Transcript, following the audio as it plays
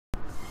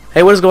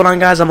Hey, what is going on,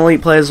 guys? I'm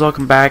ElitePlayz.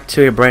 Welcome back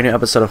to a brand new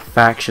episode of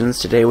Factions.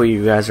 Today what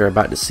you guys are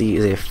about to see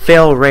is a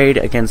fail raid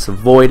against the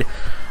Void.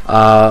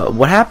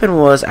 What happened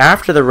was,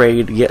 after the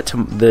raid,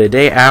 the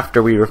day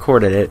after we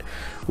recorded it,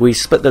 we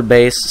split the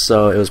base,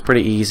 so it was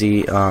pretty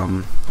easy.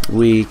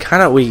 We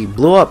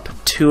blew up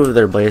 2 of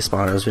their blaze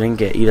spawners. We didn't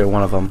get either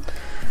one of them.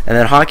 And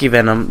then Hockey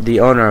Venom,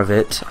 the owner of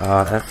it,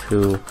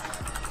 F-Who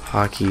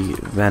Hockey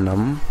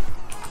Venom,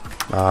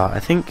 I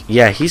think,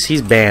 yeah,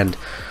 he's banned.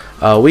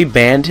 We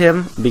banned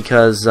him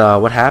because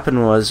what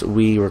happened was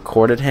we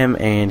recorded him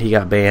and he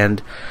got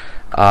banned.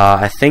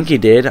 I think he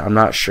did. I'm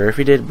not sure if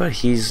he did, but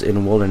he's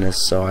in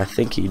Wilderness, so I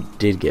think he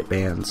did get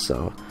banned.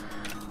 So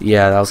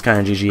yeah, that was kind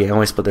of GG. I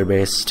only split their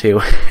base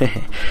too.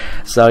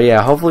 So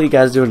yeah, hopefully you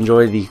guys do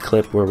enjoy the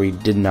clip where we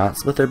did not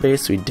split their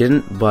base. We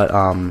didn't, but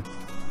after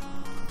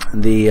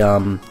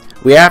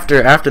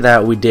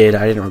that we did.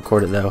 I didn't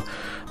record it though,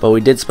 but we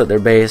did split their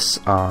base.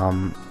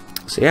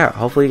 So yeah,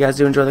 hopefully you guys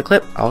do enjoy the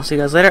clip. I'll see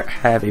you guys later.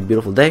 Have a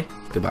beautiful day.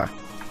 Goodbye.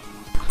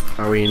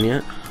 Are we in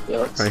yet?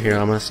 Yeah, right here,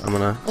 I'm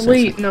gonna.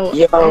 Wait, no.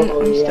 Yeah.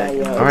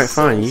 All right,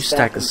 fine. You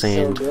stack the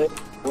sand. So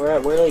we're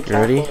like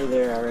ready?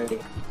 There already.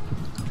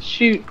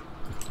 Shoot.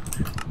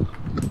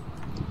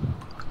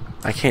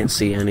 I can't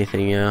see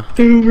anything. Yeah.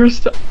 Dude,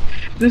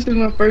 this is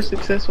my first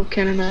successful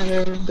cannon I've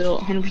ever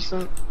built.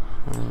 100%.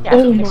 Yeah,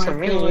 Oh my for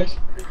me. gosh.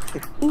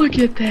 Look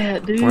at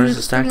that, dude. Where's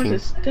the stacking?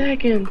 Where's the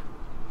stacking?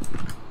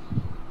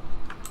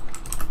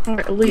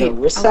 Alright, Elite. Yeah, we're I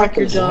like your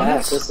stacking job.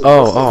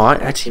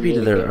 I TP'd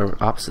to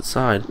their opposite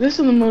side. This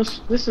is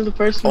the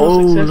first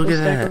Oh, most successful look at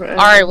stack that. I've ever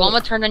Alright, well I'm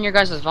gonna turn down your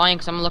guys' volume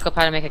because I'm gonna look up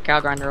how to make a cow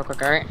grinder real quick,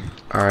 alright?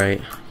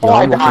 Alright. Oh, Yo,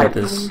 I I'm looking died. at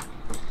this.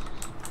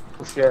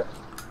 Oh, shit.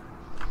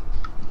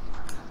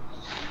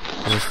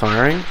 Are we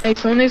firing? Hey,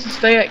 someone needs to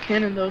stay at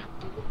cannon though.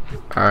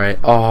 Alright.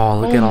 Oh,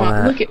 look at all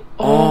that. Look at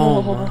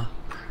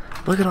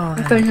Look at all I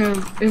that. think I'm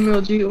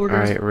MLG orders.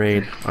 Alright,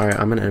 raid. Alright,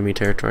 I'm in enemy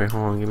territory.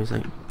 Hold on, give me a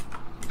second.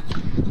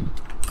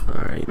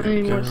 Alright, I there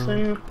need we more go.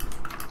 sand.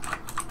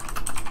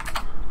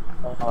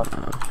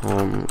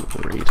 Home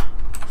read.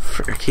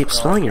 I keep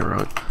spelling it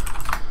wrong.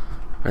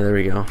 Alright, there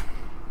we go.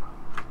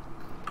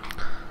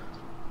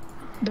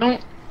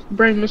 Don't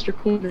bring Mr.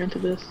 Coolman into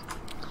this.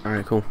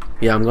 Alright, cool.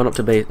 Yeah, I'm going up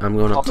to base. I'm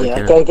going up to Yeah,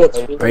 I cannon.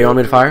 gotta get. Are you on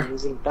me to fire?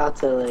 He's about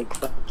to like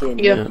fucking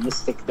Yeah.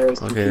 mystic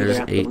throws. Okay, there's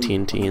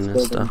AT&T in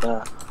this stuff.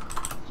 Alright,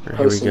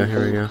 here we go,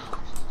 here we go.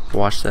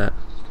 Watch that.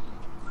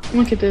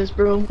 Look at this,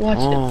 bro. Watch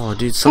it. Oh,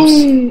 dude, some.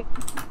 Ooh.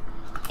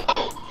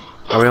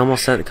 Are we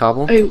almost at the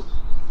cobble? Hey,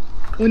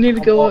 we need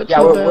to go up to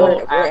Yeah, we're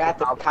about. at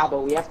the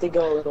Cabo. We have to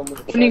go a little more.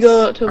 We need to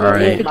go up to about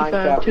Alright.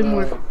 55.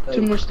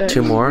 Two more stacks.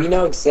 2 more? We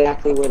know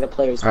exactly where the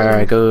players.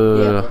 Alright,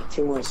 go. Yeah, like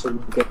 2 more so we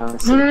can get on.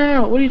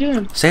 No. What are you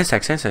doing? Sand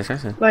stack, sand stack, sand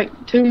stack. Like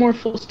 2 more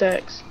full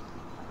stacks.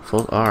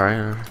 Full.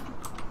 Alright.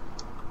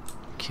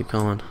 Keep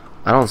going.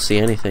 I don't see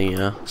anything,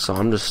 yeah. So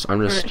I'm just.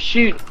 Alright,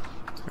 shoot.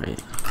 Right.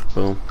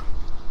 Boom.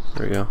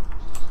 There we go.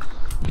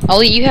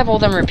 Ollie, you have all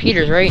them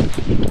repeaters, right?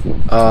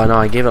 No,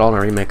 I gave it all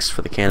in a remix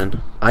for the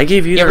cannon. I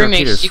gave you the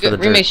repeaters for the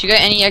dirt. Remix, you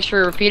got any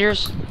extra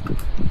repeaters?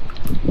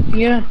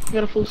 Yeah,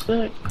 got a full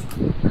stack.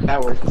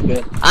 That works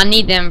good. I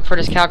need them for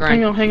this cow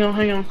grind. Hang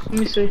on. Let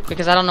me see.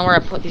 Because I don't know where I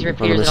put these Oh,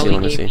 repeaters let that me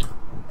Ollie see, gave me.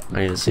 I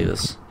need to see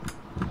this.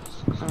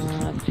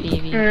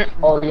 PV. Alright.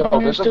 Oh, yo,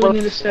 I'm still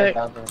need a stack.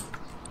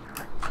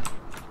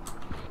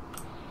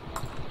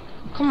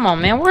 Come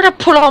on, man. Where'd I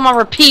put all my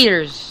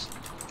repeaters?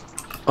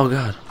 Oh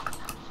god.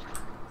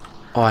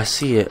 Oh, I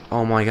see it.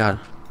 Oh my god.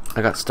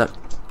 I got stuck.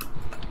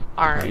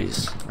 Alright.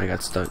 Jeez, I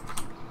got stuck.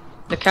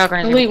 The cow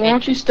grind. Elite, why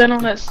don't you stand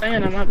on that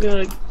sand? I might be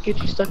able to get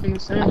you stuck in the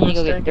sand. I need to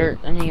go get dirt.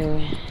 I need to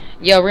go.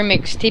 Yo,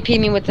 Remix, TP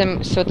me with them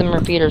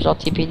repeaters. I'll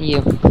TP to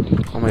you.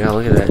 Oh my god,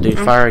 look at that, dude.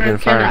 Fire again, I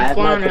fire. have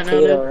my Flying right now,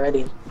 potato dude.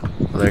 already.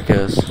 Oh, there it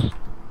goes.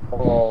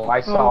 Oh,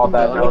 I saw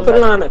that. I put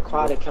it on a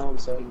quad account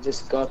so you can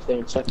just go up there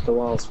and check the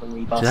walls when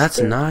we bust. Dude, that's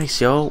through.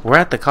 nice, yo. We're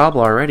at the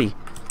cobble already.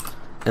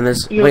 And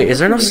there's. Yo, Wait, is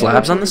there no this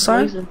slabs on the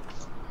side? blazing.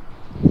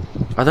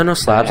 Are there no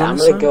slabs Yeah, on I'm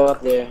the gonna side? go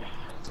up there.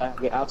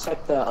 I'll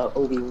check the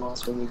OB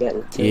walls when we get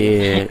it.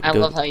 Yeah. I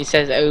love how he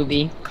says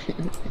OB.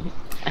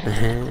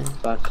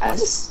 Fuck, I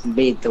just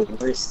made the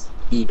worst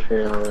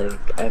E-curl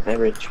like I've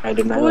ever tried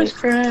in my Voice life.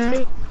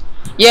 crack.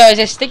 Yo, is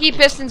it sticky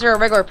pistons or a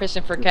regular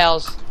piston for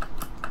cows?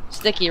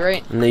 Sticky,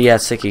 right? Yeah,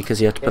 it's sticky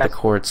because you have to put the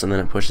quartz and then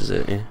it pushes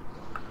it. Yeah.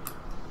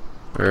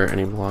 Or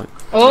any block.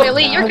 Oh,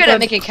 Lee, you're I good hope at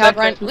making that's cow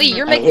grind. Lee,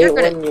 you're I hate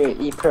good at. when your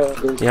E-curl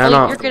goes. Yeah, I Lee,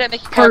 know. you're good at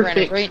making cow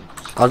grinders, Perfect. right?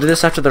 I'll do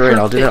this after the raid.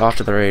 I'll do that Perfect.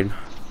 after the raid.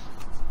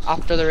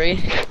 After the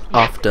raid.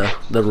 After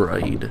the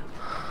raid.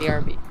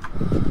 BRB.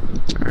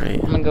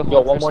 Alright. I'm gonna go.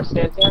 Yo, one more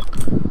stand there.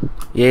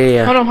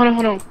 Yeah. Hold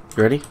on. You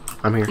ready?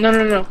 I'm here.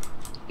 No.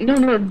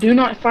 Do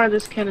not fire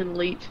this cannon,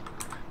 Elite.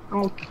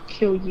 I'll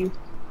kill you.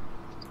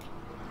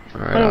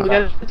 Hold on, we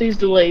Alright. got these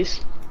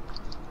delays.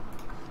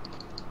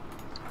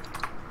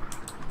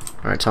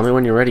 Alright, tell me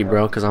when you're ready,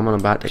 bro, because I'm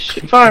about to.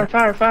 Fire.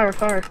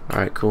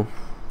 Alright, cool.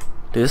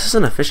 Dude, this is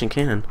an efficient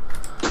cannon.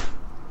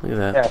 Look at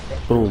that. Yeah.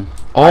 Boom.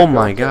 Oh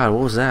my god,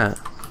 what was that?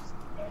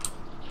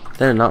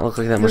 That did not look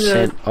like that much Who's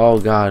that? sand. Oh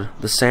god,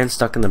 the sand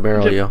stuck in the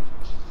barrel, Is it- yo.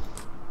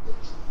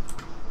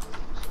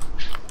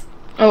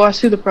 Oh, I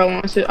see the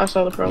problem. I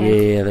saw the problem.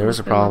 Yeah, there was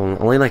a problem.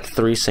 Only like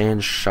 3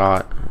 sand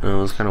shot. And it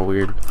was kind of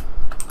weird.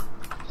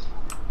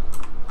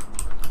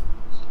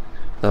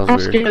 That was I'm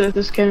weird. scared that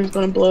this cannon's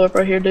gonna blow up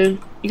right here, dude.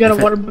 You got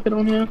a water bucket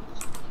on here?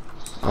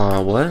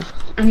 What?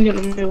 I'm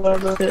getting a water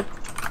bucket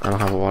I don't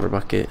have a water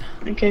bucket.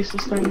 in case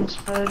this thing is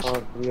fires.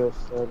 Oh, real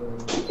sudden.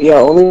 Yeah,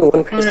 only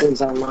one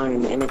person's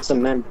online, and it's a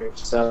member,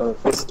 so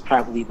this is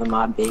probably the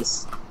mod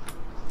base.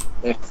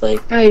 It's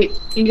like, Hey,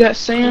 you got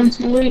sand,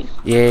 Elite?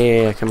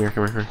 Yeah. Come here.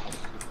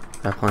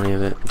 I have plenty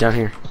of it. Down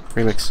here.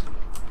 Remix.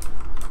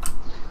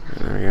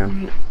 There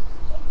we go.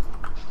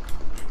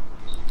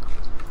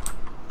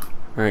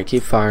 Alright,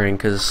 keep firing,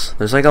 because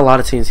there's like a lot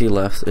of TNT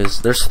left.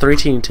 There's 3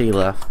 TNT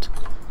left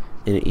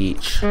in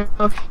each.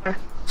 Oh, fire.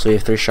 So you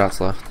have 3 shots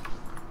left.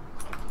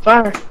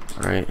 Fire.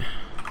 Alright.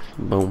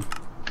 Boom.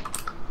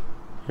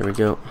 Here we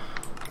go.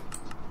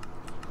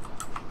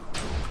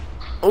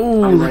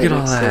 Oh, I'm look right at all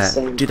next to the that.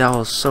 same. Dude, that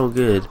was so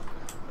good.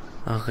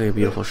 Okay,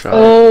 beautiful shot.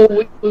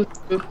 Oh,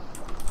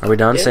 Are we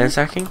done Yeah. sand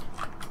stacking?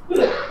 we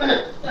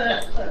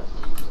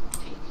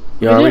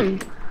Yeah, are we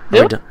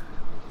didn't. done?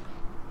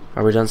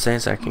 Are we done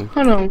sand stacking?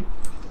 Hold on.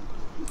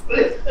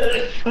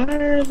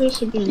 Fire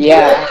this again.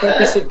 yeah, I think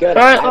we should go.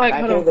 Alright, like, I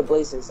hold hear on. the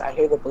blazes. I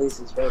hear the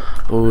blazes, right?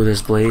 Oh,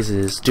 there's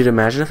blazes. Dude,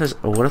 imagine if there's.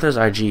 What if there's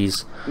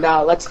IGs?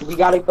 No, we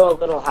gotta go a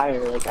little higher.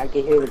 Like, I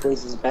can hear the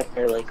blazes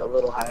better, like, a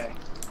little higher.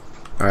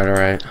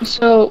 Alright.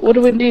 So, what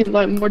do we need?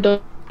 Like, more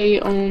delay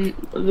on,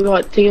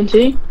 like,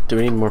 TNT? Do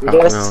we need more We power?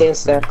 gotta No. sand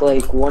stack,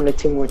 like, 1 to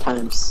 2 more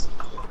times.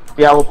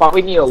 Yeah, we'll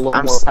probably need a little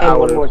I'm more saying power.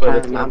 one more for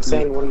the time. I'm TNT.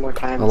 saying one more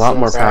time. A lot sand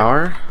more stack.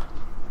 power?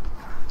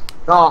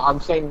 No, I'm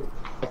saying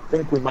I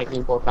think we might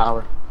need more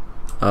power.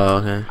 Oh,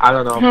 okay. I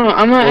don't know. Hold on,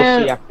 I'm gonna We'll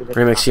add see after this.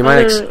 Remix, you might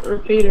another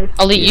repeater.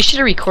 Elite, you should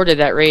have recorded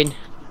that raid.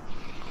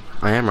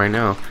 I am right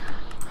now.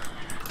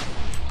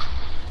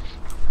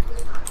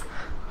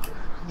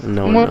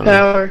 No, More no.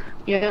 power.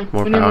 Yeah,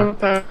 More we need power. more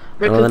power.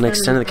 Oh, then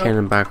extend the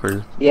cannon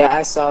backward. Yeah,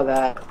 I saw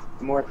that.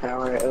 More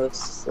power. It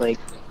was, like,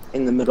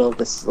 in the middle of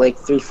this, like,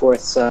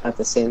 3/4 at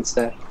the sand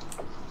stack.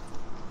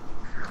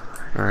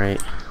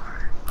 Alright.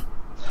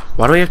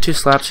 Why do we have 2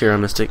 slabs here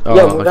on Mystic? Oh,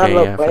 Yeah, we're not okay,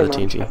 up yeah, for right the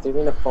now. TNT. They're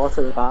gonna fall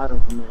to the bottom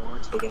from the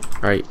launch again.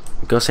 Alright,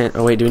 go sand.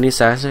 Oh, wait, do we need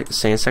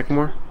sand stack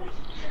more?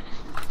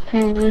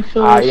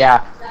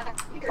 Yeah.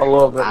 A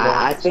little bit more.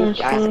 I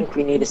think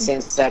we need to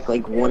sand stack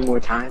like 1 more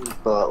time,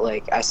 but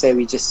like I say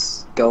we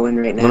just go in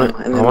right now and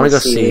then I wanna we'll go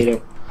see see.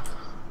 later.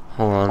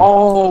 Hold on.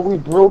 Oh, we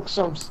broke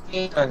some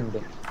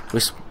sand.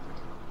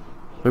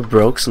 We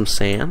broke some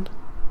sand?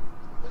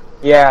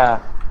 Yeah.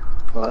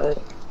 What?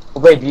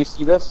 Wait, do you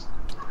see this?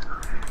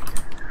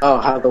 Oh,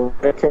 how the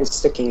water current's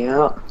sticking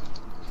out?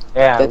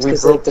 Yeah, That's we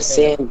because broke like the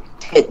sand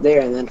hit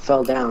there and then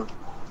fell down.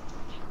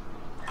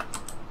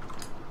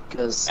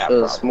 Because Yeah,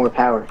 it was probably. more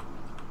power.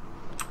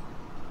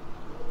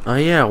 Oh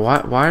yeah,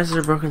 why is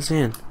there broken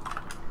sand?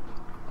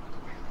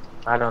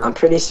 I don't know. I'm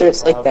pretty sure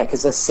it's like that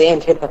because the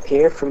sand hit up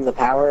here from the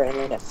power and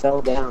then it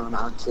fell down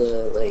onto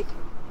like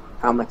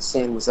how much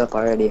sand was up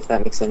already. If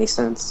that makes any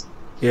sense.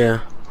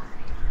 Yeah.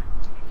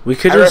 We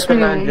could I just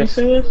recommend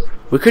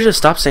just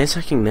stop sand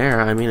stacking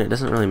there. I mean, it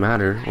doesn't really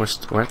matter.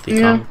 We're at the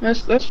Yeah, top. that's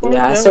fine.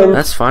 Yeah, I Yeah, said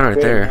That's fine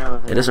right there. now,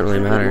 It doesn't really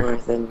matter. more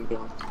than-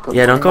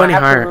 Yeah, don't go any might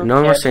have to higher. move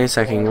No more it. sand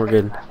stacking. We're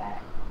good.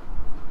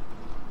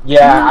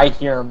 Yeah, I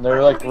hear them.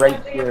 They're like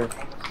right here.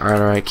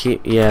 Alright.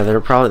 Keep. Yeah,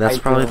 that's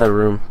probably the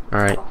room.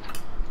 Alright.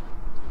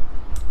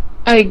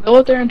 Hey, go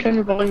up there and turn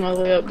your volume all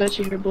the way up. Bet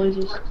you hear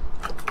blazes.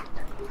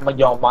 But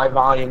yo, my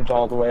volume's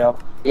all the way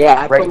up. Yeah,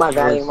 I Right put my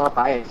here. volume up.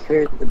 I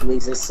heard the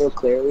blazes so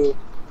clearly.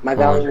 My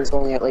volume was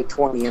only at like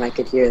 20 and I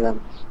could hear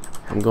them.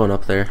 I'm going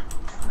up there.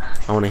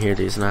 I want to hear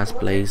these nice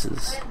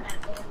blazes.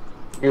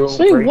 You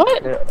See, break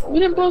what? it. We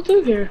didn't blow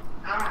through here.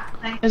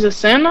 Is the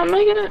sand not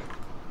making it?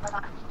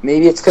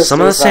 Maybe it's because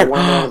Some of the sand.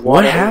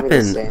 What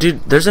happened,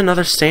 dude? There's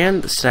another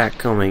sand stack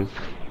coming.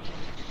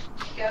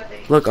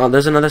 Look,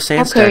 there's another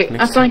sand Okay, stack.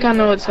 I think I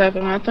know what's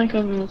happening. I think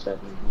I know what's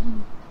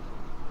happening.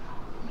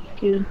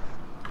 Good.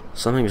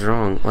 Something's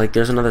wrong. Like,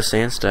 there's another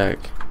sand stack.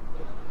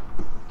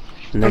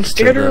 I'm Next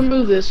scared to to the.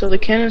 remove this, so the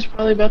cannon's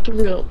probably about to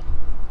rip.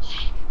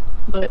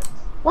 But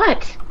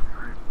what?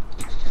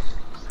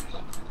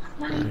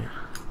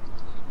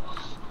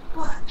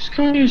 Just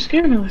come here and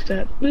scare me like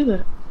that. Do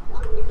that.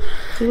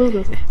 A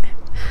little bit.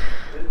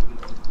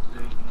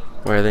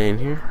 Why are they in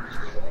here?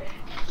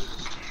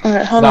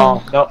 Alright, hold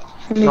No, on.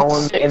 no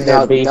one's in No,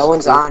 their base. No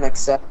one's on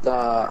except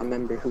a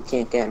member who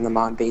can't get in the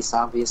mod base,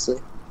 obviously.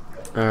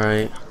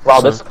 Alright. Wow,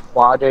 so- this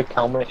quadratic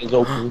helmet is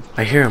open.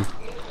 I hear him.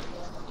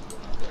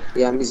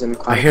 Yeah, I'm using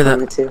the I hear that.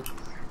 helmet too.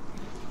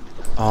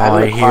 Oh, I have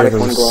an I hear aquatic them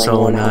one going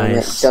so on helmet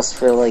nice. just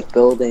for like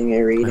building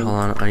and Wait, reading. hold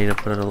on, I need to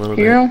put it a little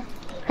Hear bit. 'em?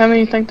 How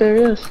many think there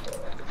is?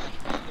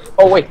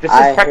 Oh wait, this is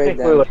I heard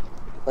technically them. like,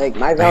 Like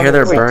my I hear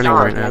they're volume was burning down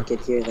right and now. I could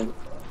hear them.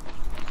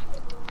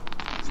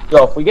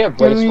 yo, if we get How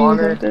blaze many you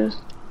spawner, think there is?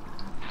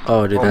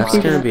 Oh, dude, Oh that's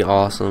my. gonna be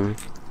awesome.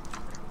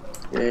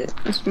 Yeah.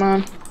 It's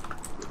mine.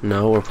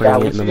 No, we're yeah, putting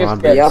we it in the should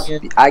mod just base.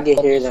 get. Yep, I can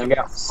hear them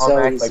Yeah, so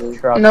automatic, easily. like,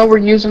 truck. No, we're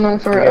using them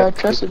for Yeah.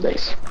 trusted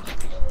base.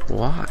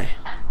 Why?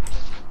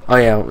 Oh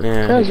yeah,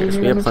 yeah. Cause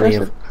We have plenty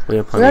of. We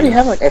have We plenty. already Of,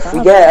 have like. If we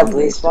 5 get a zombies,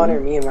 blaze spawner,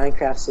 dude. me and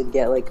Minecraft should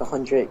get like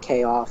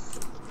 100k off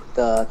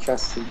the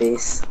trusted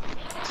base.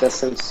 Just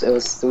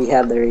since we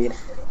had the raid.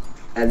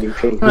 That'd be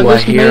pretty Ooh, cool. I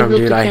This hear may 'em,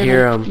 build dude, the I cannon.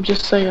 hear 'em. I'm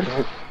just saying.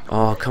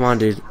 oh, come on,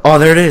 dude. Oh,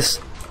 there it is.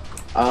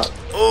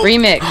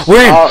 Remix.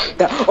 We're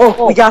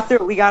in. We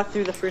got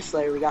through the first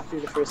layer. We got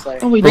through the first layer.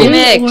 Oh, we Remix.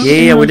 did. Well,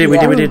 Yeah, we did. We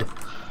Yeah. did. We did.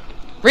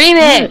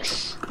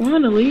 Remix. Come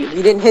on, Elite.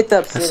 We didn't hit the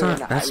That's obsidian.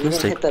 not- that's we didn't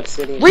Mystic. hit the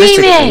obsidian. Remix.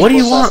 Mystic, what do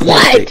you want,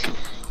 What? Mystic?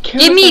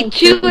 Give me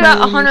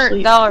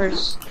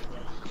 $200.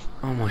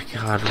 Oh my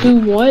God. Two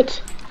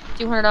what?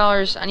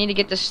 $200. I need to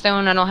get the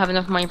stone. I don't have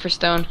enough money for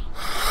stone.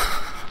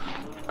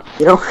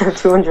 You don't have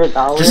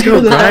 $200. Just go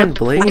Look at that. grind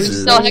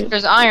blazes. Sell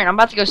Hector's iron. I'm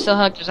about to go sell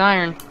Hector's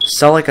iron.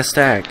 Sell like a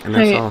stack, and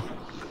that's Hey. all.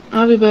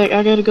 I'll be back.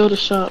 I gotta go to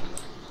shop.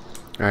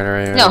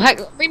 Alright. No,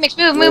 Remix,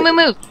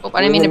 move. Oh,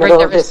 I didn't mean to We're break in the middle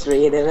their of this wrist.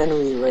 raid, and then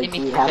Didn't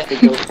mean we to have do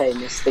to go pay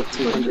Mystic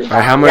 $200.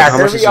 Alright, how much? Yeah, How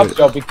much hurry is up it?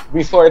 though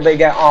before they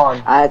get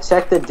on. I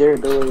checked the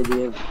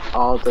durability of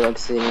all the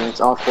obsidian. It's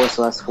all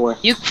 4/4.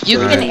 You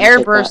Right. can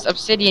airburst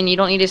obsidian. You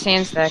don't need to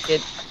sand stack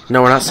it.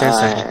 No, we're not sand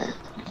stacking.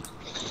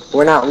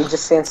 We're not. We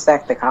just sand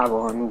stacked the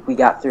cobble, and we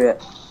got through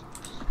it.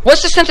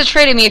 What's the sense of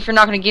trading me if you're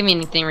not going to give me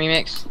anything,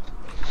 Remix?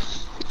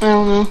 I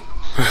don't know.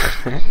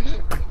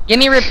 Give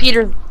me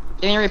repeaters.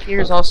 Give me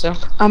repeaters also.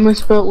 I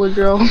misspelled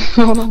withdrawal.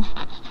 Hold on.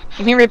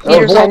 Give me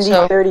repeaters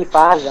also.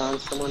 35 on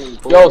someone in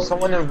Yo,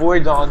 someone in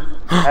Void's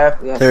on. F.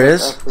 Yes, There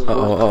yes, is? yes,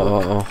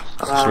 Oh.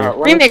 That's true. let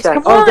me Remix, check.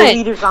 come Oh, the on.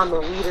 leader's on the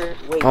leader.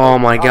 Wait. Oh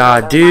my God,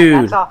 never mind.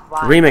 dude. That's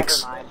offline.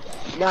 Remix.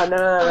 Never mind.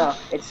 No.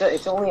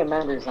 It's only a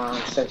members on,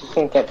 so he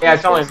can't get. Yeah,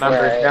 it's only places where-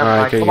 members. Never Alright,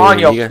 mind. okay, Come on,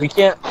 yeah, yo. you got- We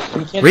can't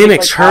take, Remix,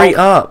 like, hurry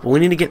all- up. We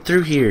need to get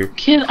through here.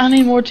 Kid, I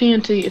need more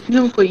TNT. If you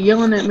don't quit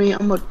yelling at me,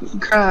 I'm gonna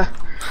cry.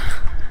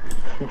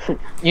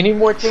 You need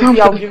more TNT?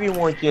 I'll give you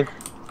more TNT.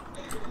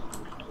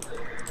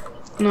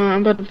 No,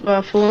 I'm about to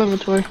buy full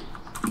inventory.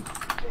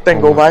 Then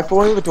go buy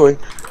full inventory.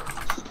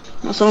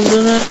 That's what I'm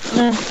doing right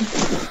now. Is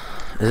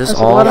this That's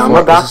a all? lot of I'm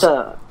for- about is this-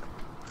 to.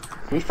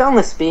 We found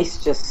the space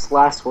just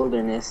last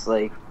wilderness,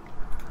 like,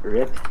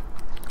 rip.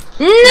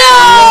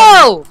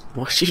 No!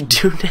 What should you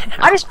do now?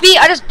 I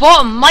just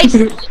bought mice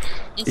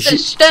instead of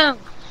stone.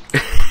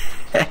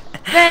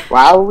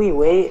 While we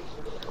wait,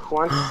 who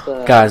wants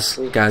to... Guys.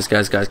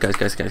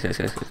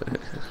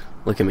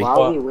 Look at me.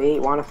 While we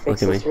wait, want to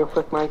fix Look at this me. real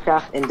quick,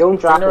 Minecraft? And don't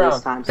drop Turn it around.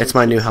 this time. It's since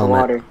my new the helmet.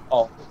 water.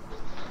 Oh.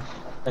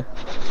 Oh,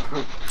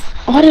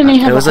 I didn't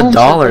even have It was a home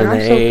 $1 in server. the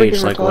I'm so age,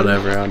 freaking like retarded.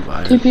 whatever. I'd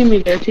buy it. TP me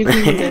there. TP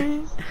me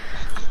there.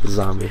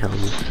 Zombie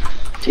helmet.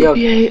 Yo,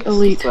 TPA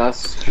Elite.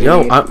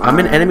 Yo, I'm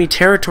in enemy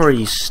territory.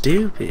 You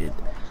stupid.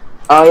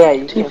 Oh yeah,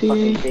 you can't TPA.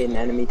 fucking stay in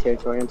enemy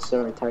territory. I'm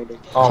so retarded.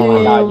 Oh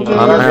my god. You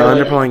I'm know, I'm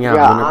underpulling out.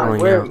 Yeah, I'm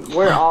underpulling out.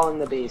 we're all in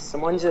the base.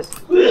 Someone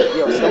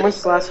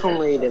slash home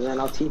raid, and then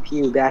I'll TP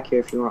you back here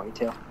if you want me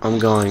to. I'm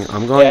going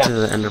Yeah. to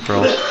the ender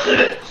pearl.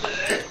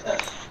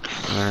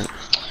 Alright.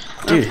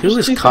 Dude, who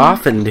is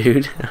coughing,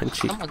 dude?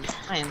 Jeez. Someone's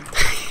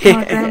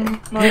dying.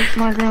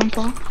 My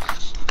grandpa.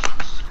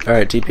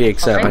 Alright, TP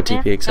accept. My TP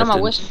Tell him I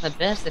accepted. wish him the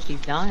best if he's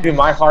dying. Dude,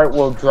 my heart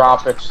will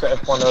drop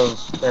if one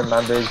of their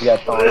members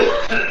gets on.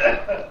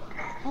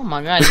 Oh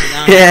my god, he's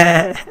dying.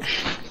 Yeah.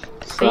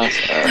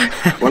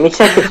 Let me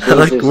check if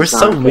Like, Blazers we're is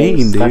so on mean,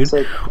 base. dude. That's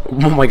like,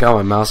 Oh my god,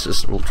 my mouse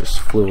just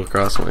flew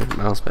across my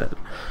mouse pad.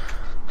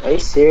 are you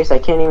serious? I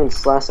can't even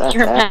slash F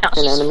Your in mouse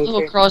just enemy flew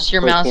territory. across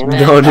your Wait, mouse can I?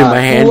 pad. No, dude, my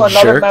hand Ooh,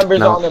 another jerked. member's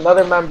No. on.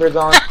 Another member's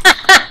on.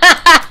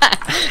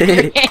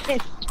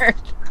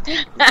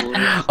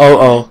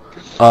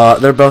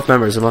 They're both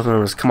members. They're both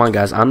members. Come on,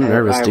 guys. I'm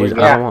nervous, alright, dude.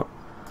 we're I don't want.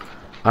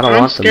 I don't I'm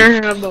want them.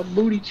 scared of my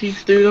booty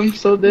cheeks, dude. I'm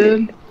so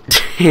dead.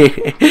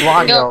 Come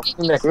on, Yo,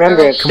 yo.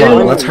 Remember, if Come on,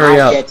 someone let's in hurry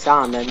that up. Gets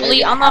on, then they're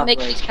Lee, gonna I'm not have,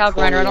 making like, these cow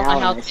grinder. I don't know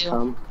 20 how allies to.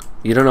 come.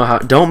 You don't know how.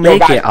 Don't Yo, make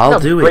guys, it. I'll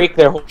gonna do break it.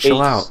 their whole Chill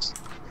base. out.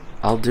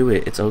 I'll do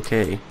it. It's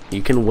okay.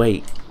 You can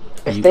wait.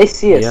 If You- they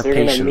see we us, have they're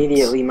patience. gonna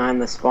immediately mine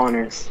the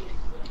spawners.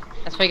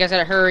 That's why you guys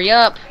gotta hurry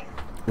up.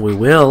 We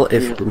will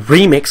if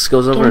Remix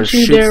goes over and Don't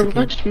you shoots. dare the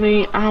rush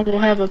me. I will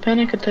have a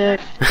panic attack.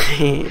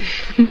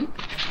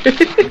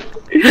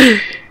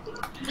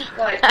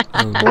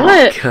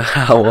 What?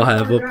 God, we'll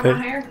have a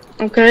pet.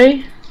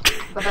 Okay.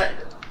 But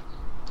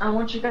I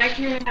want you back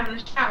here and having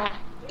a shower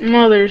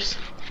Mothers.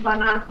 by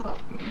 9 o'clock.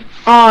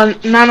 Oh,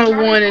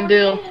 901 and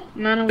Dill.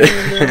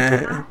 901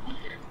 and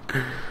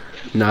Dill.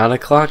 9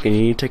 o'clock and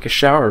you need to take a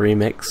shower,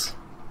 Remix.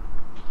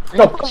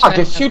 No, fuck,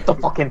 just shoot the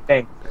fucking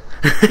thing.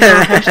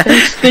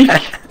 Hashtag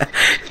stinky.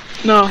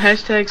 No,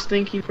 hashtag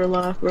stinky for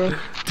life, bro.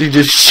 Dude,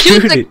 just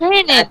Shoot shoot the it.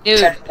 cannon, dude.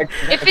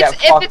 If it's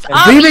obvious,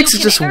 Remix is you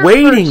just can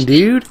waiting, airburst.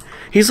 dude.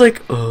 He's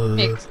like,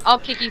 Remix, I'll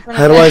kick you from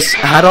how the do I back.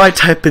 how do I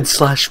type in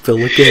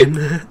 /Phil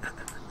again?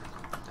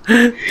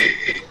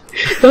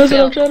 That's what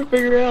I'm trying to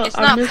figure out. It's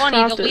not funny.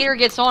 The mistyped it. leader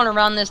gets on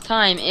around this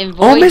time. And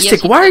Oh, Void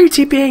Mystic, yes, why are you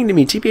TPing to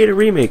me? TPA to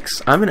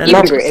Remix. I'm an enemy.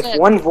 Remember, Remix if said-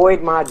 one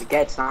Void mod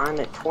gets on,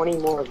 20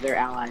 more of their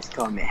allies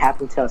come. It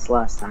happened to us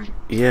last time.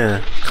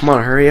 Yeah, come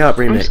on, hurry up,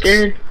 Remix. I'm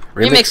scared.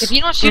 Remix, if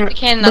you don't shoot the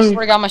cannon, I Boom.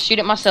 swear to God, I'm gonna shoot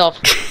it myself.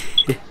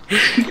 I've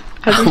I'm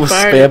been gonna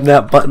fired. spam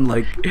that button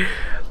like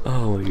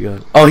Oh my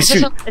god. Oh, he's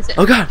shooting.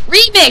 Oh god.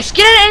 Remix,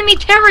 get out of enemy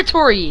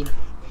territory.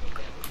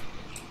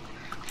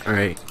 All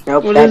right.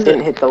 Nope, What that is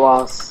didn't it? hit the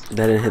walls. That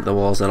didn't hit the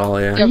walls at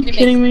all. Yeah. Are you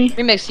kidding me?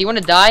 Remix, you want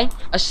to die?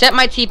 Accept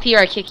my TP or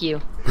I kick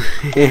you.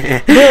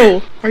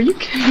 Bro, are you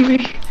kidding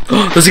me?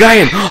 There's a guy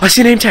in. I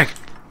see a name tag.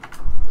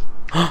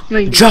 No,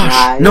 you Josh.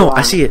 Nah, No, you I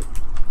won't. see it.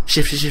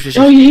 Shift.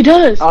 Oh, he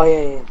does. Oh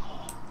yeah.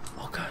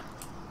 Oh god.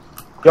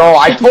 Yo,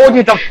 I told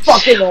you to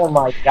fucking. Oh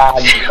my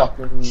god, you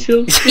fucking.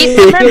 Chill.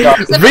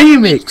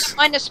 Remix.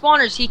 Mine the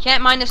spawners. He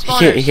can't mine the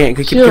spawners. He can't.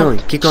 Keep Chill. going.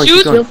 Keep going. Shoot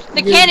Keep going.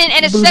 the cannon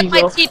and accept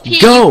my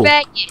TP. Go. You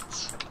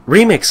faggot.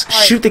 Remix.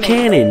 Alright, Shoot the Remix.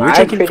 cannon. You're I'm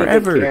taking pretty good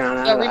forever. here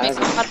on Yo, it. Remix,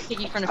 I'm about to kick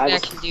you from the I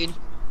faction, dude.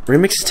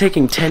 Remix is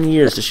taking 10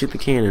 years to shoot the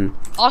cannon.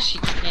 I'll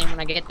shoot the cannon when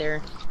I get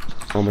there.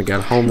 Oh my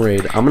god. Home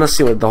raid. I'm gonna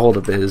see what the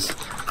holdup is.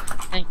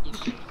 Thank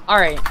you.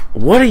 Alright.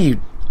 What are you?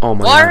 Oh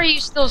my Why god. are you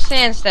still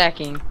sand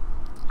stacking?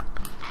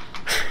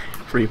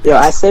 Remix. Yo,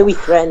 I say we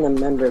threaten the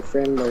member for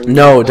him to leave.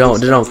 No, don't,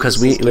 because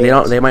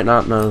they might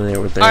not know they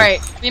were there. Alright,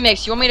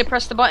 Remix, you want me to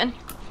press the button?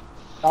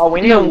 Oh,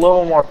 we need a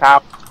little more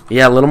power.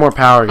 Yeah, a little more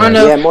power, guys. I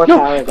know. Yeah, more No,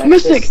 power.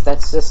 Mystic.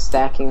 That's just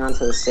stacking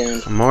onto the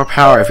sand. More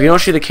power. If you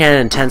don't shoot the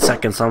cannon in 10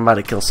 seconds, I'm about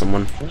to kill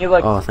someone. We need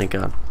like Oh, thank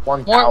god.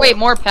 one More, power. wait,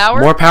 more power?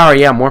 More power,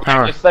 yeah, more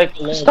power. It's like a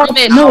little Stop.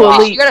 Remix, No, Remix,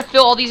 Elite. you gotta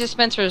fill all these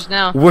dispensers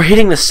now. We're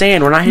hitting the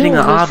sand, we're not hitting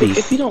the Mystic, obby.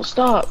 if you don't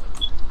stop.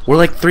 We're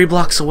like 3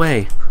 blocks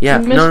away. Yeah,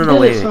 you no, did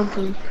wait.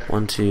 something.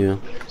 1, 2,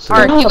 3.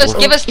 Alright,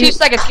 give us 2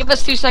 seconds. Give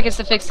us 2 seconds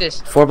to fix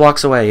this. 4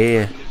 blocks away,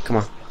 yeah. Come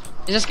on.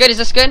 Is this good? Is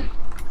this good?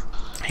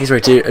 He's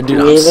right, dude. We I'm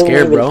didn't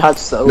scared, even bro.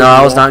 touch the No,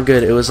 I was OBS. not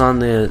good. It was on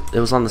the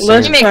Less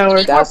sand. Remix, power. you need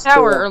more That's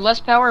power cool. or less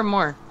power or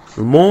more?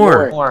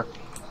 More. more.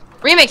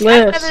 Remix,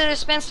 Less. add another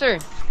dispenser.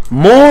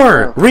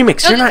 More.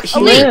 Remix, you're No, not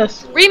no, here.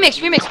 Less.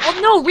 Remix. Oh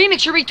no,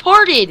 Remix, you're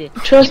retarded.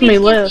 Trust You me, need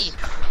less.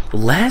 TP.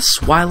 Less?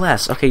 Why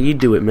less? Okay, you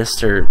do it,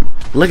 mister.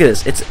 Look at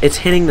this. It's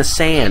hitting the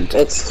sand.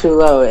 It's too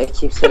low. It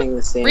keeps hitting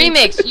the sand.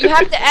 Remix, you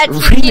have to add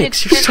TP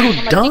Remix, to you're so I'm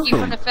gonna kick you dumb.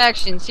 from the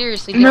faction.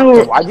 Seriously, No,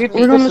 don't. Why do you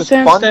think we're this gonna is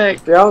sand fun?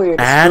 stack. Bro, you're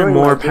Add destroying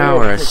more my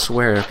power, I gear.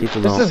 swear, if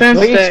people This don't. is Sand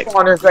Blaze stack.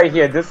 spawners right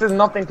here. This is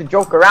nothing to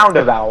joke around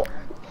about.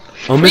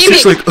 Oh,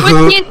 Mystic's Remix, like, put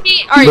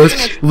TNT. Alright,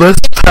 Remix, less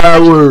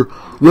power,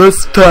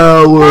 less why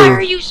are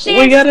power. you We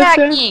sand gotta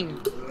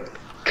stacking?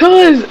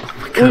 Cause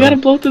we gotta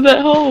blow through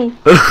that hole.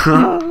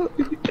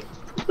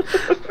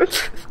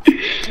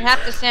 You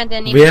have to sand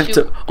and We have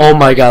to. Oh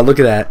my god, look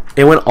at that!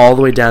 It went all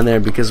the way down there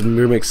because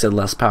Remix said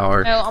less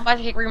power. No, I'm about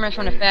to kick Remix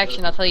from the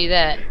faction. I'll tell you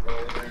that.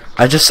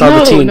 I just saw No,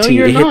 the TNT. no,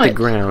 you're It hit the not.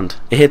 ground.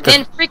 It hit the.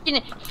 And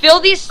freaking fill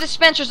these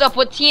dispensers up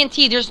with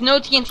TNT. There's no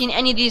TNT in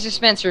any of these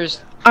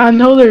dispensers. I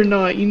know they're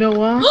not. You know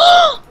why?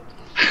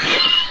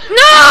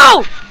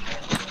 No!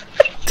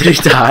 Did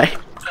he die?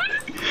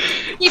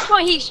 He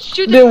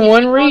shoots. Did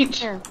one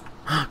reach?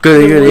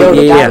 Good, Yo, good,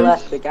 the yeah, guy yeah.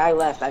 left. The guy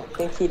left. I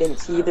think he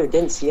either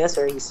didn't see us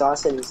or he saw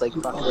us and he's like,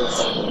 "Fuck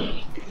this."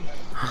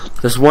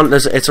 There's one.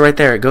 It's right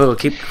there. Go,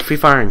 keep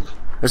firing.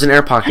 There's an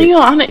air pocket. Hang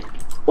on.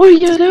 What are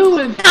you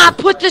doing? Ah,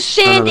 put the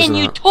sand there's in,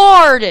 you not.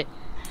 tard!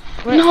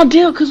 No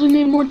deal, cause we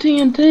need more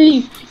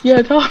TNT.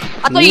 Yeah, talk.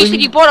 I thought you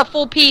said you bought a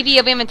full PV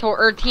of inventory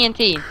or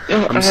TNT.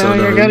 I'm so I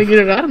dumb. gotta get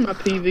it out of my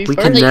PV We first.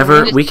 can Like,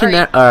 never. just We can hurry.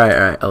 never. All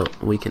right. Oh,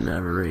 we can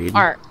never raid.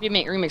 Alright,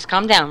 remix,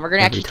 calm down. We're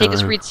gonna Every actually take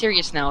this time. read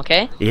serious now,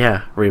 okay?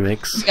 Yeah,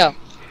 remix. Let's go.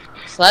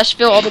 Slash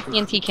fill all the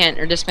TNT can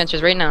or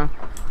dispensers right now.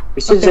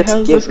 We should Okay, just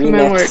how's give this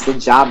command Remix work? the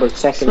job of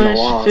checking the Slash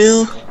walls.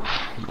 fill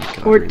God,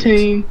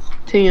 14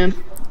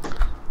 10.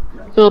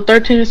 Fill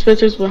 13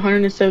 dispensers with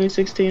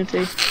 176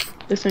 TNT.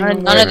 This ain't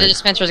None gonna of the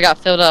dispensers got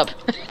filled up.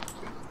 work.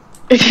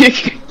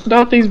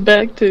 Not these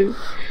back too.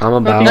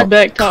 I'm Not these about.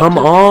 back top Come two.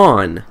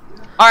 on.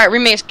 Alright,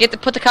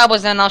 remix, put the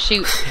cobwebs down and I'll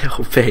shoot.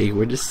 Oh, Faye,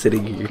 we're just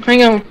sitting here.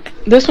 Hang on.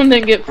 This one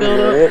didn't get filled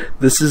up. Alright.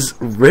 This is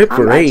rip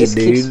I raid, just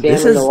keep dude.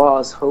 This spamming is. the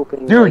walls,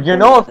 hoping. Dude, like, you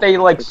know if they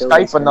like the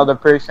building's Skype gonna- another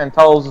person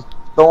tells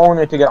the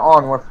owner to get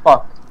on, we're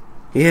fucked.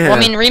 Yeah. Well, I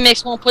mean,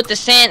 remix won't put the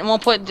sand,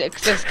 won't put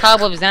the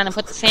cobwebs down and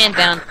put the sand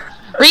down.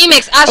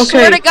 Remix, I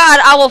swear Okay. to God,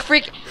 I will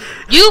freak.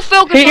 You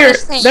focus on Here, the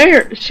sand.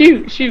 there,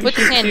 shoot. Put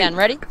the sand down.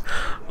 Ready?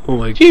 Oh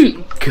my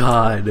Shoot.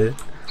 god. Here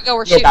we go.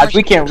 We're Yo, shooting. guys,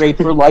 we can't raid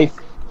for life.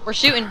 We're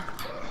shooting.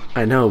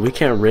 I know we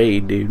can't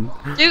raid, dude.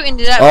 Shooting.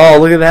 Did that? Oh,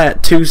 look at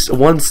that!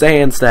 One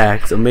sand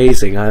stacks.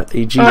 Amazing.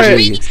 GG. Alright.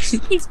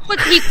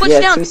 He puts Yeah,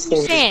 down 2 2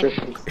 stands is sand.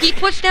 perfect. He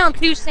puts down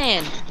 2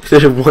 sand.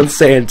 One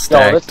sand Yo,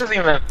 stack. this isn't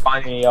even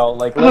funny, yo.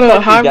 Like, Hold let's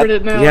on, actually hybrid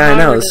get- it now. Yeah, I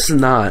know. hybrid This is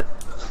not.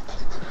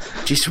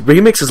 Jeez,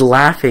 Remix is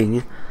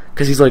laughing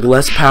because he's like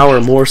less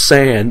power, more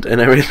sand, and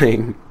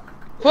everything.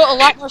 Put a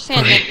lot more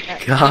sand in.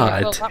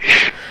 God. Put a lot more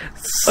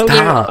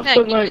Stop. sand.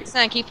 Keep putting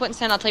sand. Keep putting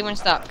sand. I'll tell you when to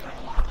stop.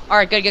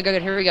 Alright, good.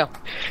 Here we go.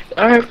 it.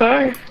 Alright,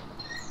 fire.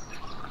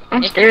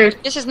 I'm If scared.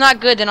 this is not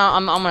good, then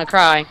I'm gonna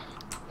cry.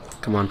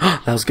 Come on.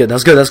 That was good.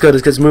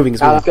 It's moving.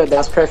 It's That was moving. good. That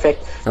was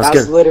perfect. That was That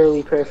was good.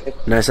 literally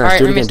perfect. Nice. Alright,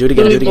 Do it again. Remix. Do it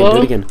again. Do it again. Do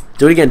it again.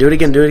 Do it again. Do it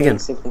again. Do it again.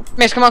 Same thing.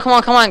 Remix,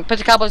 come on. Put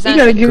the cobwebs You down.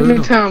 gotta give me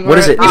Good. time. What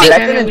is it? alright? Is that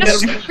Yeah, didn't yeah,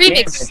 just- yeah.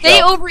 Remix,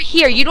 stay over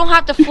here. You don't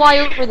have to fly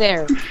over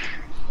there.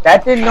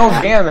 That did no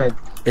damage.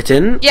 It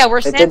didn't? Yeah, we're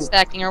It sand didn't.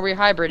 stacking or we're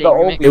hybriding. The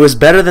old- Remix. It was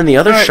better than the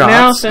other Alright,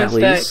 now shots, at sand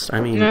stack. least.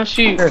 I mean, Now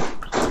shoot. the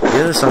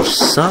other stuff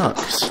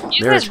sucks.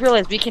 You There- guys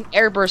realize we can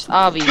airburst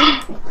obby.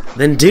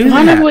 Then do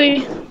Why that. did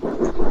we?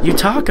 You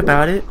talk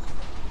about it.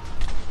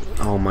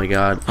 Oh my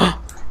god.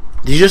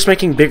 You're just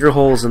making bigger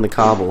holes in the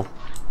cobble.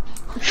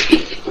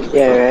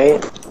 Yeah,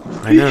 right?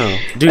 I know.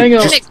 Dude, Hang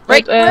on. just Remix,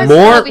 break Let's add-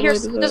 more- over here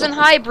so it doesn't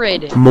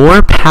hybrid.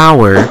 more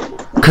power,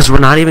 because we're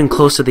not even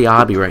close to the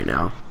obby right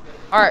now.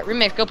 Alright,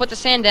 Remix, go put the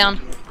sand down.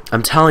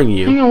 I'm telling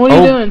you. Hang on, what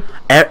are you doing?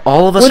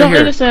 All of us We are don't need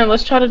here. to sand.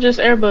 Let's try to just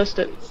airbust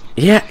it.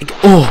 Yeah.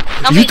 Oh,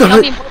 Tell you me- tell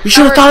me thought more you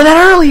should have power- thought of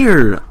that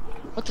earlier.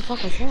 What the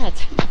fuck was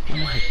that?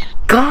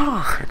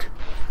 God.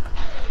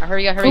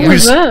 Hurry up, What hurry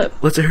was up. that?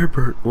 Let's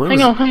airbird. What Hang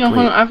was on, it? hang on, Wait.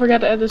 hang on. I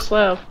forgot to add this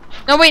slab.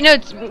 No, wait, no,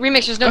 it's,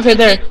 Remix, there's no Okay, TNT.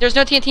 there. There's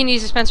no TNT in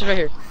these dispensers right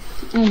here.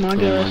 Oh my Oh my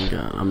gosh.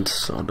 god, I'm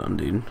so done,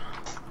 dude.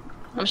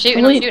 I'm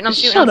shooting, Wait, I'm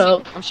shooting, shut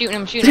up. I'm shooting,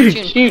 I'm shooting, I'm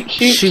Dude,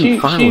 shooting.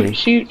 Shoot, finally.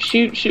 shoot.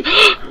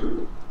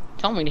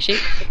 Tell me to shoot.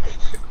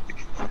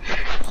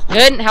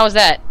 Good, how was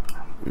that?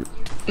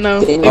 No.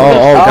 Oh, It Oh, goes,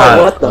 oh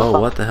god. what the Oh,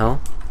 fuck? what the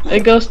hell? it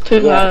goes to,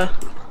 Yeah.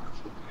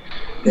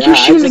 Did Yeah, you I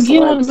shoot just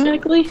again like-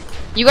 automatically?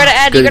 You gotta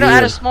add, Good you gotta add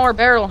idea. a smaller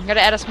barrel. You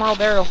gotta add a smaller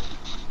barrel.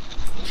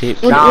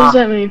 Keep. What Nah. does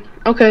that mean?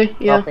 Okay,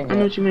 yeah, Nothing I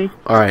know yet. what you mean.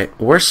 All right,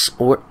 Or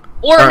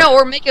Alright. no,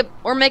 or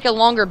make a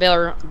longer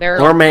barrel.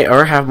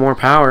 or have more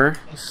power.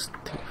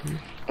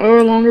 Or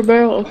a longer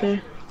barrel,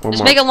 okay. Or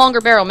Just more. make a longer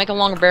barrel,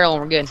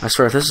 and we're good. I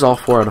swear, if this is all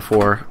 4 out of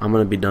 4, I'm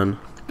gonna be done.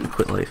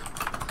 Quit life.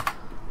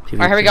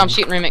 Alright, here we go, I'm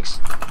shooting Remix.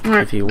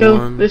 Alright, If you go.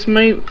 won- This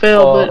may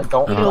fail, Oh, but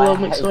don't you'll love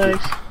lie. mixed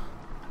swags.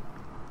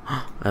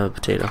 I have a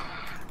potato.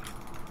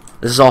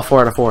 This is all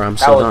 4 out of 4. I'm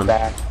That so was done.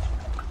 bad.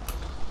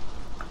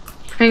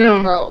 Hang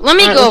on. Bro, let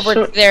me Alright, go let's over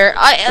short- there.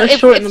 let's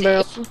shorten the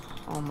barrel.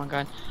 Oh my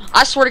god.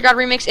 I swear to god,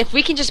 Remix, if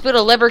we can just build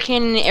a lever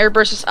cannon and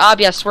airburst this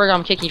obby, I swear to god,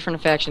 I'm kicking you from the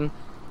faction.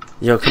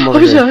 Yo, come over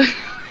Oh, here. yeah.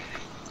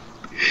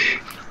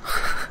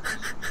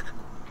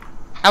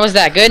 How was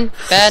that? Good?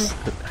 Bad?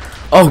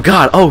 Oh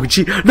god. Oh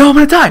gee. No, I'm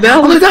gonna die. I'm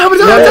gonna die. I'm gonna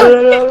die. I'm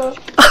gonna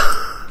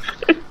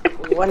die.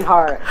 No. One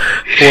heart.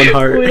 One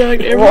heart. We like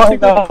every What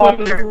single the point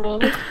of the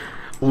wall.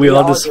 We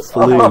all just just-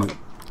 flew.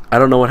 I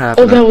don't know what Oh,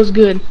 happened. that was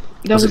good.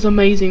 That Was was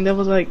amazing. That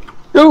was like...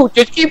 Dude,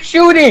 just keep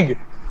shooting!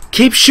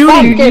 Keep Fuck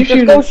shooting. it,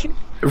 just go shoot.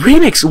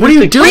 Remix, what are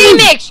you doing?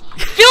 Remix!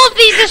 Fill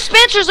these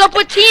dispensers up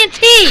with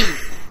TNT!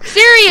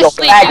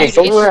 Seriously! Yo,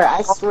 faggot, dude, I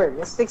it's- swear,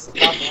 Mystic's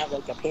about to have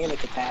like a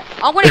panic attack.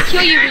 I'm gonna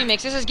kill you,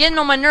 Remix. This is getting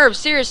on my nerves.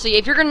 Seriously,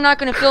 if you're not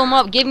gonna fill them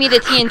up, give me the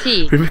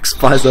TNT. Remix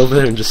flies over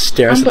there and just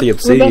stares at the We're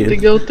about to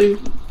obsidian. go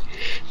through.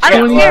 I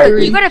don't Yeah, care.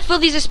 right. You gotta fill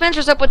these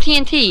dispensers up with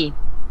TNT.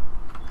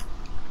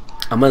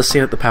 I'm gonna see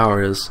what the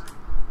power is.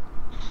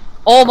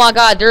 Oh my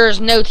god, there's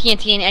no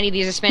TNT in any of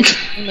these dispensers.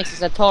 Remix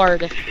is a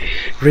tard.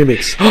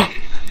 Remix.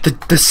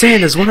 The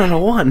sand is 1 out of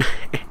 1.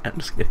 I'm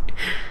just kidding.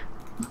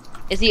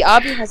 Is the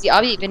obby, has the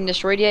obby been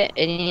destroyed yet?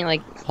 Any,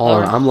 like...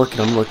 Hold on, lower?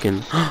 I'm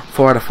looking.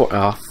 4 out of 4.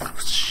 Oh,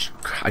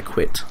 I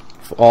quit.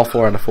 All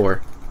 4 out of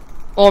 4.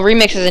 Well,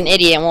 Remix is an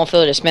idiot and won't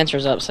fill the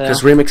dispensers up, so...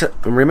 Because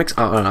Remix.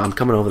 Oh, no, I'm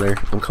coming over there.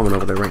 I'm coming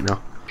over there right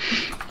now.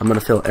 I'm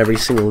gonna fill every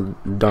single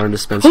darn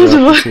dispenser up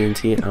with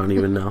TNT. I don't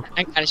even know.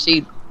 I gotta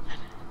shoot.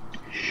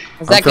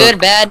 Is I'm that filling-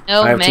 good, bad?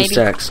 No, I have maybe? 2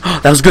 stacks.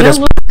 That was good. That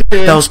looks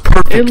good. That was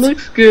perfect. It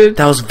looks good.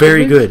 That was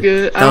very It looks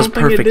good. I That was don't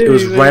think perfect. did It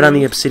was anything, right on though.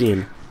 the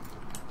obsidian.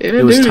 It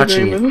was didn't do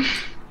touching anything, it. though.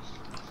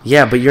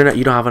 Yeah, but you're not.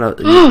 You don't have enough.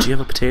 Do you have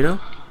a potato?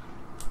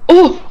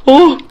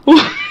 Oh!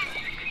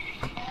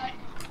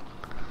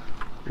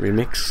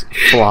 Remix.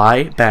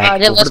 Fly back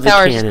over Less to the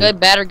power is cannon. good,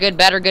 better, good,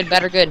 better, good,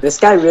 better, good. This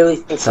guy really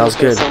thinks That was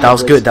he good. can That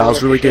was good. That was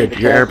summon really this good.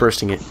 You're thing. air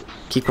bursting it.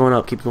 Keep going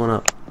up. Keep going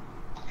up.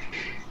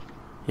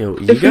 Yo,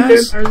 you If he guys.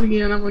 does ours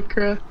again, I'm gonna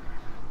cry.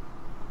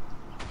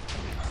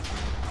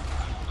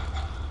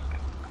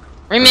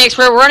 Remix,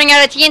 we're running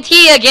out of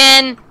TNT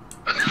again!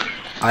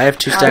 I have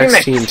 2 stacks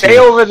Remix, stay TNT.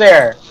 over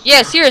there.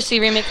 Yeah, seriously,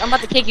 Remix, I'm about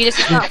to kick you. This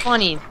is not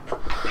funny.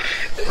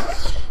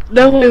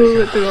 No way we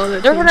went through all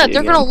that.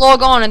 They're gonna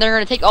log on and they're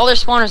gonna take all their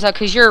spawners out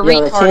because you're a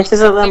Yo, the retard.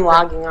 chances of them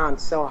logging on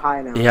so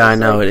high now. Yeah, I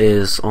know it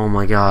is. Oh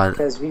my god.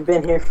 Because we've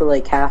been here for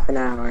like half an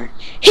hour.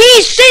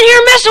 He's sitting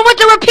here messing with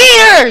the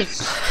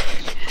repeaters!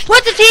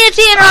 Put the TNT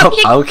in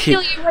or I'll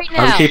kill you right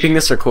now. I'm keeping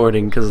this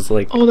recording because it's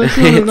like. Oh, that's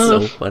not it's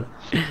enough. so fun.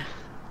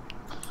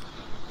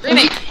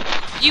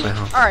 Remix, you.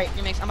 Wow. Alright,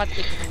 Remix, I'm about to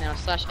kick you right now.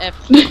 /F.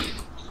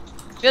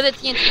 Feel the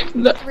TNT.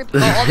 No.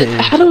 All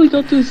the How do we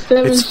go through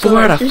 7 It's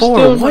 4 out of You're 4.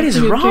 still What not is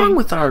doing wrong anything.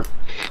 with our?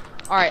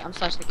 Alright, I'm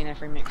 /kicking F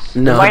Remix.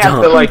 No, Might have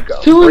to don't. like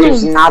Two of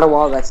There's them. not a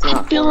wall that's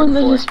not Filling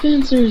the 4.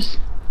 dispensers.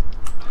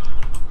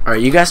 All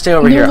right, you guys stay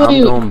over No here. I'm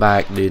way. going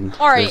back, dude.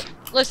 Alright,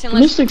 listen.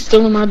 Mystic's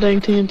still in my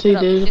dang TNT,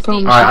 dude. I Is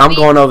promise. the- All right, I'm Obby-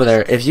 going over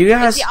there. If you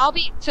guys, The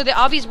obby, so the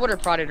obby's water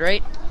prodded,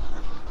 right?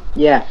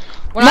 Yeah.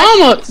 When Mama,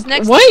 I shoot this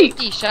next wait.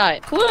 TNT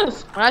shot,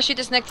 Plus, when I shoot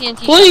this next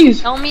TNT Please.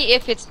 shot, tell me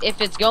if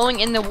it's going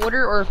in the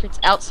water or if it's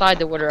outside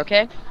the water,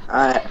 okay?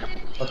 Alright.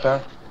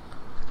 Okay.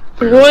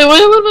 wait a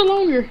little bit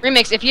longer.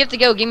 Remix, if you have to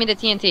go, give me the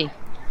TNT. all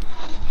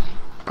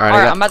right,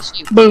 Alright, I'm about to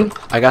shoot. Boom.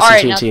 I got some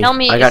Alright, now TNT. tell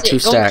me, I got is 2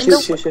 it going stacks. in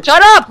the- Shoot.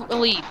 Shut up,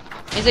 Elite!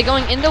 Is it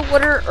going in the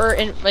water or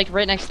in like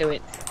right next to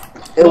it?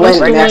 It Let's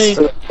went delay. next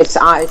to it.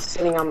 It's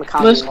sitting on the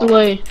copy Let's wall.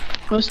 delay.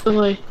 Let's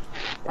delay.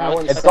 That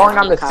one's It's sitting going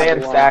on the copy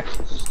sand wall. stack.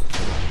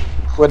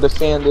 Where the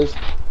sand is.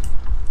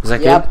 Is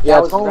that Yep, good? Yeah,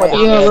 that it's was going right with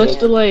on Yeah, the let's sand.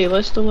 delay.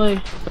 Let's delay.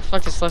 What the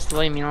fuck does less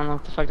delay mean? I don't know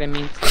what the fuck that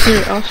means.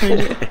 Here, I'll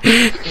change it.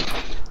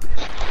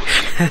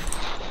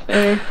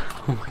 There.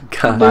 Oh my Do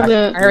god. that.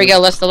 Alright, here we go.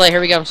 Let's delay.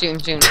 Here we go. I'm shooting.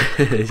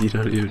 You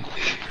don't even.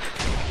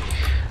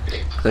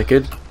 Is that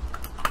good?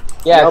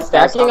 Yeah, Nope, it's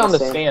that's stacking on on the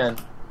the sand.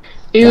 sand.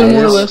 Even Yeah,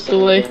 more it is. let's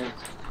delay.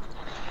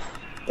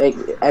 Like,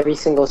 every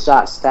single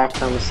shot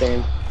stacked on the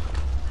sand.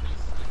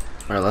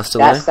 Alright, let's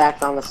delay. That's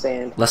stacked on the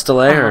sand. Less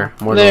delay or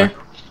more There. delay?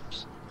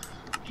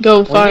 Go,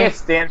 We need fire. to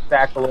stand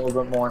stack a little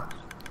bit more.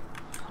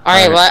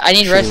 Alright, Alright, well, I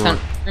need shooting redstone.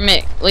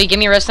 Remit, Lee, give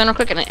me redstone real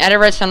quick and add a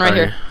redstone right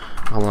Okay. here.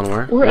 Hold on,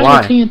 where? We're Why?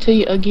 out of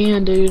TNT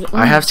again, dude. Oh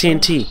I have my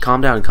TNT.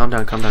 Calm down, calm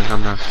down, calm down,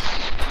 calm down.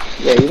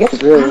 Yeah, you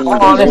guys really need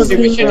Honestly,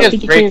 we Yeah, should yeah,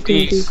 just yeah, break yeah,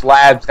 yeah. these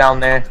slabs down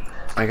there.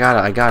 I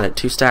got it.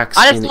 2 stacks.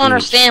 I just in don't each.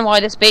 understand why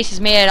this base is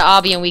made out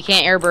of obby and we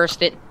can't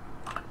airburst it.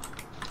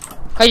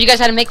 Cause you guys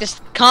had to make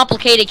this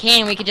complicated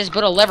cannon, we could just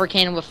build a lever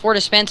cannon with 4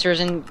 dispensers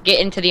and get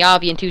into the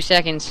obby in 2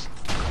 seconds.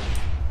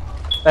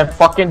 Then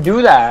fucking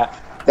do that.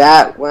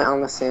 That went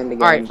on the sand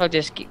again. Alright, fuck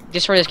this.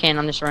 Destroy this cannon,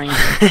 I'm destroying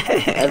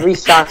it. Every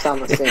shot's on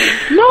the sand.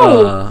 No!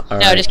 No,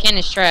 alright. this cannon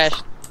is trash.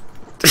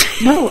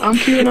 No, I'm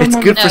keeping on It's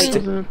my good for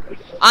materials, man.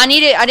 I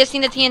need it, I just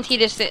need the TNT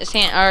to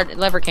sand, or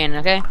lever cannon,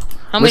 okay?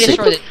 Help me What's it?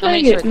 destroy this. Help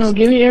me Dang it. destroy No, this.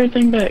 give me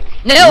everything back.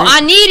 No, I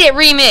need it,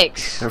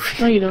 remix!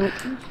 No, you don't.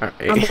 I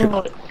Alright.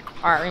 bought it.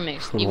 Alright,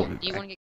 remix. Do you want to get